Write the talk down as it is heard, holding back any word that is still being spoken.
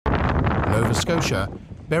Nova Scotia,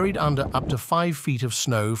 buried under up to 5 feet of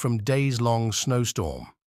snow from days-long snowstorm.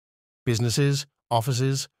 Businesses,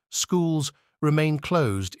 offices, schools remain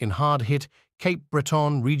closed in hard-hit Cape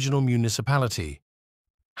Breton Regional Municipality.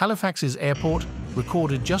 Halifax's airport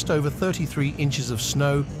recorded just over 33 inches of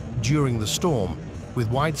snow during the storm, with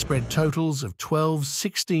widespread totals of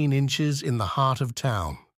 12–16 inches in the heart of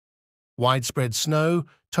town. Widespread snow,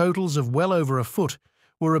 totals of well over a foot,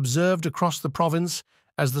 were observed across the province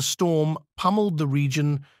as the storm pummeled the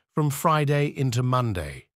region from Friday into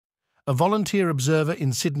Monday. A volunteer observer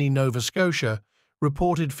in Sydney, Nova Scotia,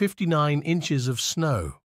 reported 59 inches of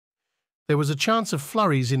snow. There was a chance of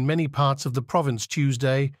flurries in many parts of the province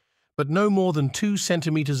Tuesday, but no more than 2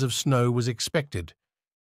 centimetres of snow was expected.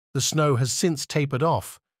 The snow has since tapered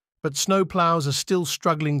off, but snowplows are still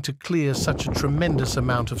struggling to clear such a tremendous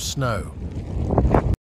amount of snow.